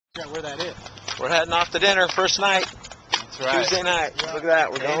Where that is. We're heading off to dinner, first night. That's right. Tuesday night. Yeah. Look at that.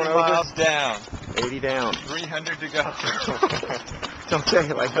 We're going 80 over. miles down. 80 down. 300 to go. Don't say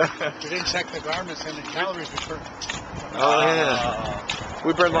it like that. We didn't check the garments and the calories before. Oh, yeah.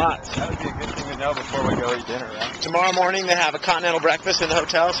 We burned lots. That would be a good thing to know before we go eat dinner, right? Tomorrow morning they have a continental breakfast in the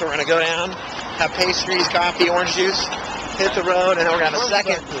hotel, so we're going to go down, have pastries, coffee, orange juice, hit the road, and then we're going to have a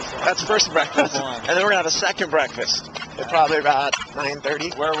second. That's first breakfast. And then we're going to have a second breakfast. At probably about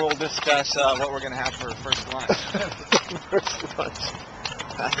 9:30. Where we'll discuss what we're going to have for first lunch. First lunch.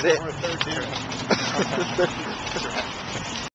 That's it. Or a third dinner.